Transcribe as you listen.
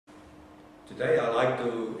Today I'd like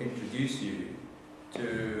to introduce you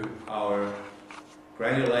to our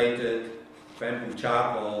granulated bamboo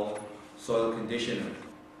charcoal soil conditioner.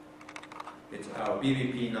 It's our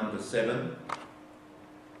BVP number 7,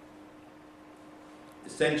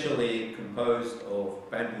 essentially composed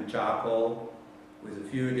of bamboo charcoal with a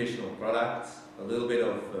few additional products, a little bit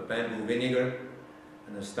of bamboo vinegar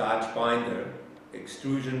and a starch binder,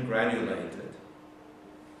 extrusion granulated,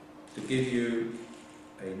 to give you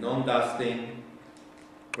a non-dusting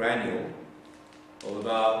granule of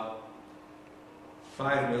about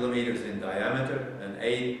 5 millimeters in diameter and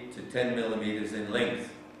 8 to 10 millimeters in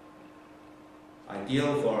length.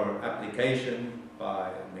 Ideal for application by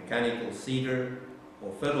a mechanical seeder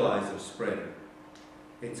or fertilizer spreader.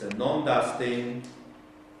 It's a non-dusting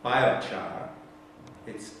biochar.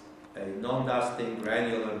 It's a non-dusting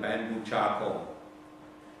granular bamboo charcoal.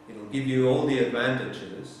 It'll give you all the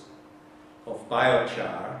advantages of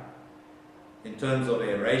biochar in terms of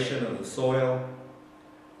aeration of the soil,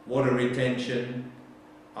 water retention,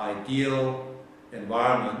 ideal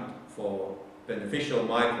environment for beneficial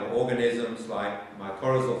microorganisms like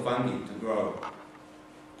mycorrhizal fungi to grow.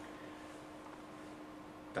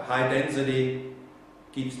 The high density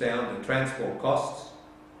keeps down the transport costs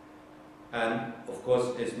and of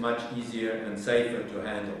course is much easier and safer to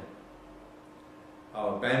handle.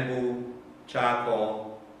 Our bamboo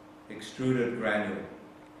charcoal extruded granule,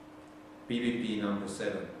 BVP number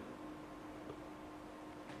 7.